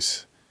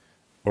voice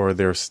or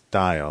their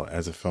style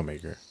as a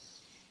filmmaker?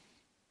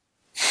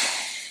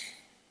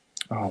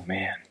 Oh,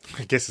 man.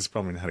 I guess it's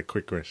probably not a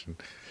quick question,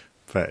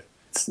 but...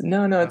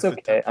 No, it's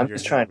okay. I'm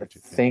just trying to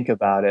think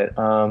about it.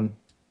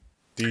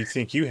 Do you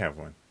think you have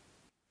one?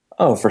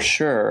 Oh, for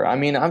sure. I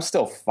mean, I'm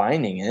still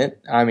finding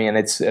it. I mean,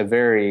 it's a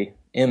very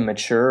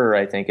immature,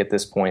 I think, at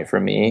this point for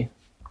me.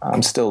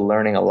 I'm still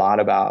learning a lot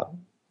about,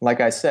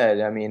 like I said,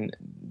 I mean,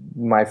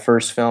 my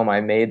first film, I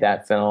made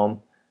that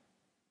film.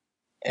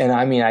 And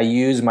I mean, I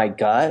used my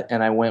gut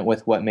and I went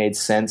with what made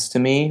sense to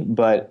me.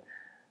 But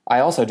I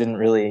also didn't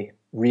really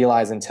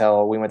realize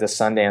until we went to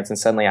Sundance and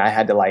suddenly I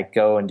had to like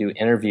go and do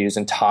interviews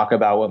and talk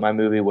about what my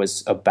movie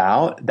was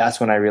about. That's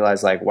when I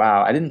realized like,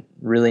 wow, I didn't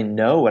really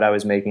know what I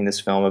was making this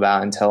film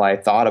about until I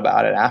thought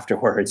about it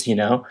afterwards, you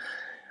know?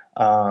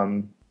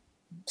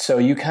 So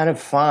you kind of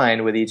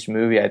find with each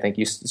movie, I think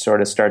you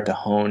sort of start to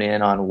hone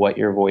in on what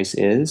your voice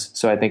is.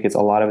 So I think a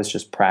lot of it's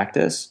just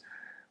practice.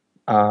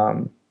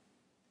 And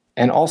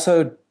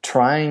also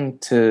trying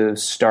to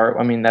start,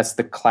 I mean, that's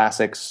the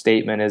classic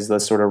statement is the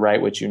sort of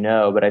write what you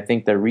know. But I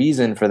think the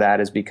reason for that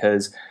is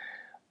because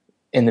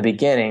in the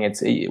beginning,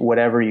 it's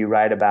whatever you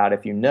write about,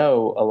 if you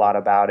know a lot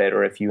about it,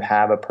 or if you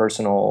have a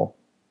personal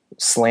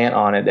slant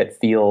on it that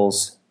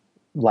feels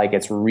like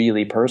it's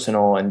really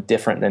personal and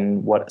different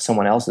than what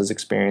someone else's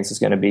experience is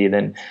going to be,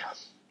 then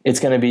it's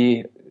going to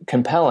be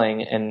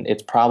compelling and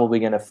it's probably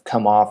going to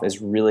come off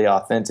as really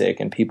authentic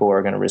and people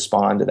are going to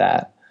respond to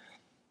that.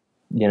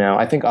 You know,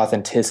 I think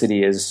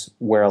authenticity is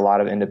where a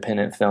lot of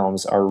independent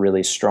films are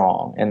really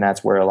strong. And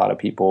that's where a lot of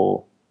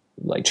people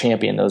like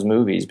champion those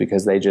movies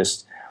because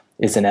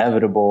it's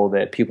inevitable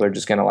that people are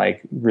just going to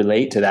like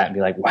relate to that and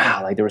be like,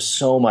 wow, like there was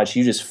so much,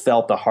 you just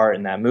felt the heart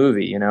in that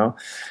movie, you know?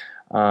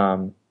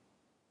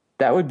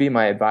 That would be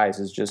my advice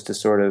is just to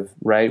sort of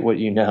write what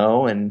you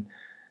know and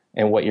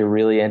what you're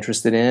really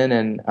interested in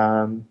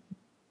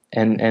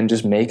and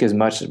just make as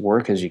much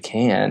work as you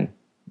can,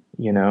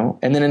 you know?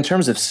 And then in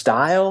terms of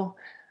style,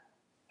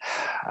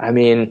 I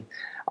mean,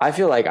 I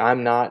feel like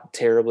I'm not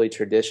terribly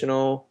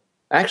traditional.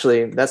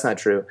 Actually, that's not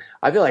true.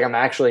 I feel like I'm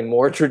actually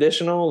more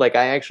traditional. Like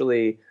I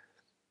actually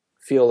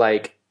feel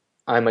like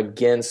I'm not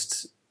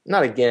against,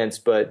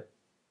 but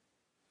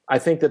I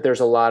think that there's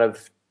a lot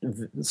of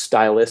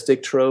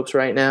stylistic tropes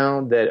right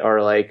now that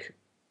are like,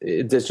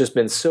 it's just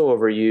been so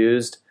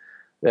overused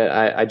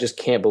that I just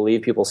can't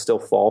believe people still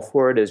fall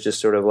for it. It's just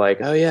sort of like,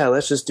 oh yeah,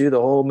 let's just do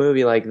the whole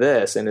movie like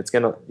this. And it's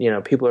going to, you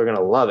know, people are going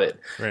to love it.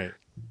 Right.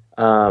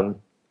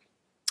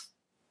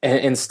 And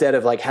instead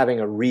of like having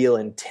a real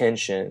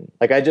intention,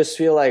 like I just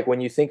feel like when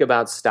you think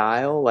about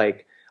style,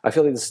 like I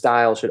feel like the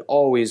style should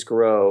always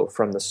grow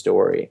from the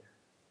story.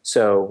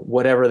 So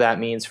whatever that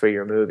means for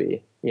your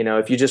movie, you know,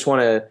 if you just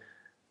want to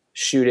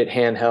shoot it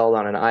handheld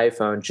on an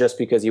iPhone just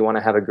because you want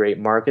to have a great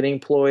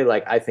marketing ploy,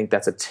 like I think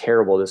that's a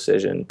terrible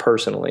decision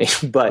personally.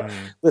 But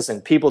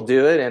listen, people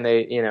do it and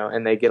they, you know,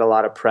 and they get a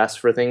lot of press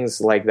for things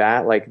like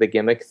that, like the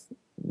gimmick,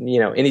 you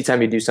know,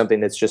 anytime you do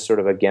something that's just sort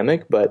of a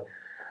gimmick, but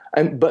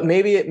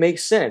maybe it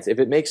makes sense. If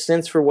it makes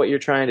sense for what you're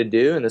trying to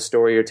do and the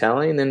story you're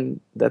telling, then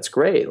that's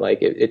great.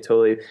 Like it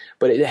totally,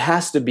 but it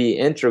has to be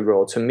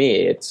integral to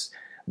me. It's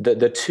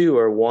the two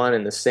are one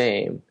and the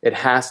same. It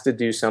has to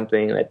do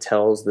something that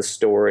tells the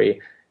story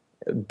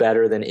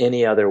better than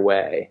any other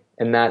way.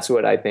 And that's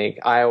what I think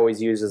I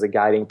always use as a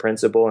guiding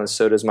principle. And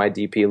so does my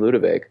DP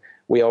Ludovic.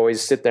 We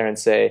always sit there and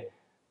say,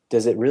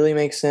 does it really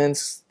make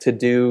sense to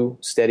do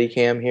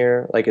Steadicam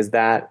here? Like, does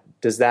that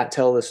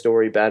tell the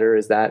story better?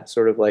 Is that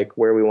sort of like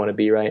where we want to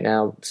be right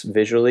now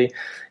visually?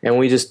 And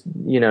we just,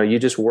 you know, you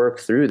just work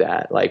through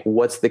that. Like,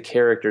 what's the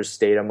character's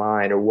state of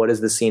mind, or what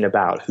is the scene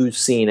about? Whose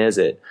scene is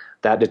it?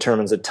 That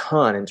determines a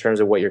ton in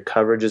terms of what your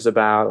coverage is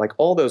about. Like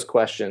all those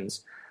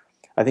questions,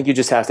 I think you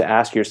just have to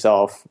ask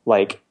yourself,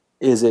 like,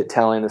 is it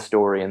telling the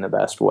story in the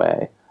best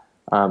way?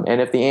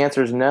 And if the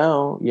answer is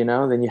no, you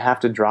know, then you have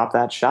to drop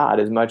that shot.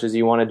 As much as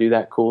you want to do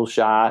that cool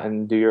shot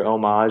and do your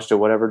homage to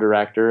whatever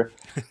director,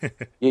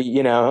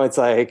 you know, it's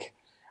like,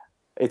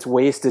 it's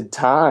wasted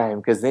time,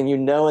 because then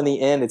in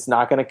the end it's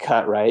not going to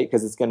cut right,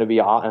 because it's going to be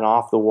an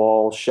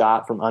off-the-wall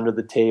shot from under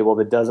the table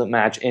that doesn't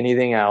match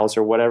anything else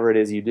or whatever it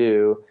is you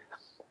do.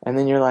 And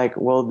then you're like,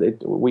 well,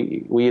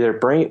 we either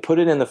put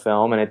it in the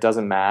film and it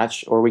doesn't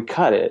match, or we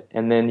cut it,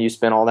 and then you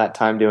spend all that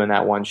time doing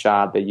that one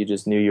shot that you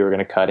just knew you were going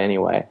to cut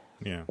anyway.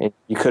 Yeah. And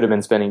you could have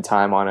been spending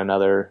time on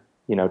another,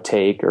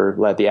 take, or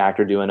let the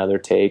actor do another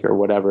take or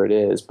whatever it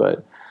is.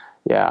 But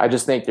yeah, I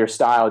just think your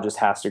style just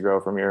has to grow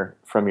from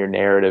your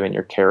narrative and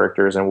your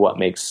characters and what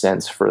makes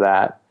sense for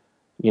that,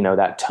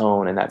 that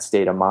tone and that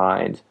state of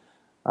mind.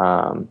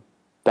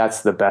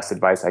 That's the best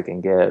advice I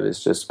can give,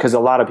 is just because a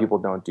lot of people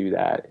don't do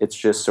that. It's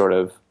just sort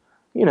of,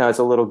 it's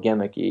a little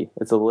gimmicky.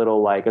 It's a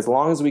little like, as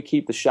long as we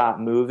keep the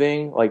shot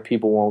moving, like,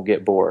 people won't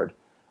get bored.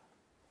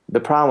 The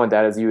problem with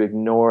that is you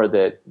ignore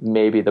that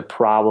maybe the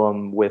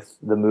problem with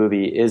the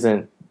movie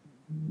isn't,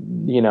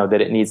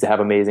 that it needs to have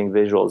amazing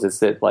visuals. It's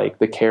that, like,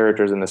 the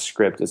characters in the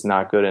script is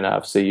not good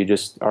enough. So you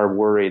just are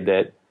worried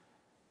that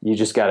you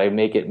just got to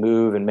make it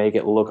move and make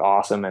it look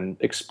awesome and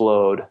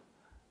explode.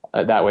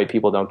 That way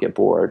people don't get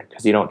bored,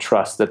 because you don't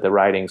trust that the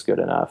writing's good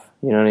enough.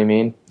 You know what I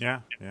mean?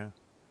 Yeah, yeah.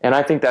 And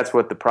I think that's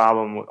what the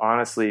problem,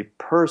 honestly,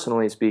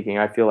 personally speaking,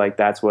 I feel like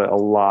that's what a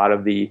lot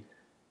of the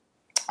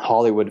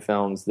Hollywood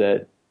films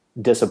that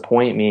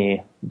disappoint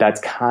me,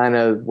 that's kind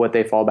of what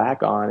they fall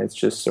back on. It's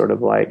just sort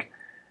of like,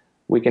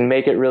 we can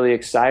make it really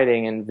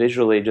exciting and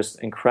visually just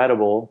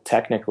incredible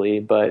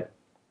technically, but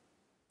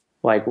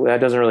like,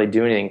 that doesn't really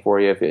do anything for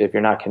you if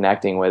you're not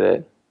connecting with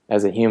it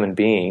as a human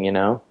being,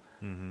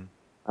 Mm-hmm.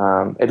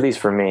 At least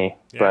for me.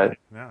 Yeah, but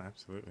no,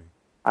 absolutely.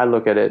 I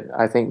look at it,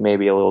 I think,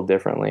 maybe a little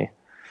differently.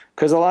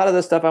 Because a lot of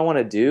the stuff I want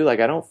to do, like,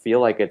 I don't feel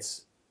like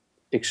it's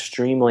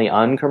extremely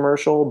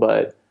uncommercial,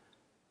 but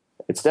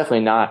it's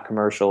definitely not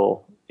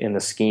commercial in the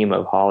scheme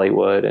of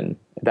Hollywood, and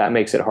that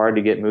makes it hard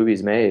to get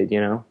movies made,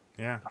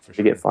 Yeah, for to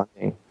sure. get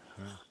funding.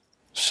 Yeah.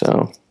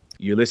 So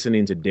you're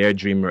listening to Dare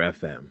Dreamer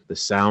FM, the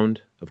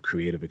sound of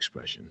creative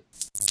expression.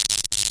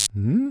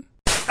 Hmm?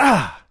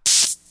 Ah!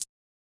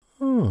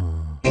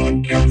 Oh.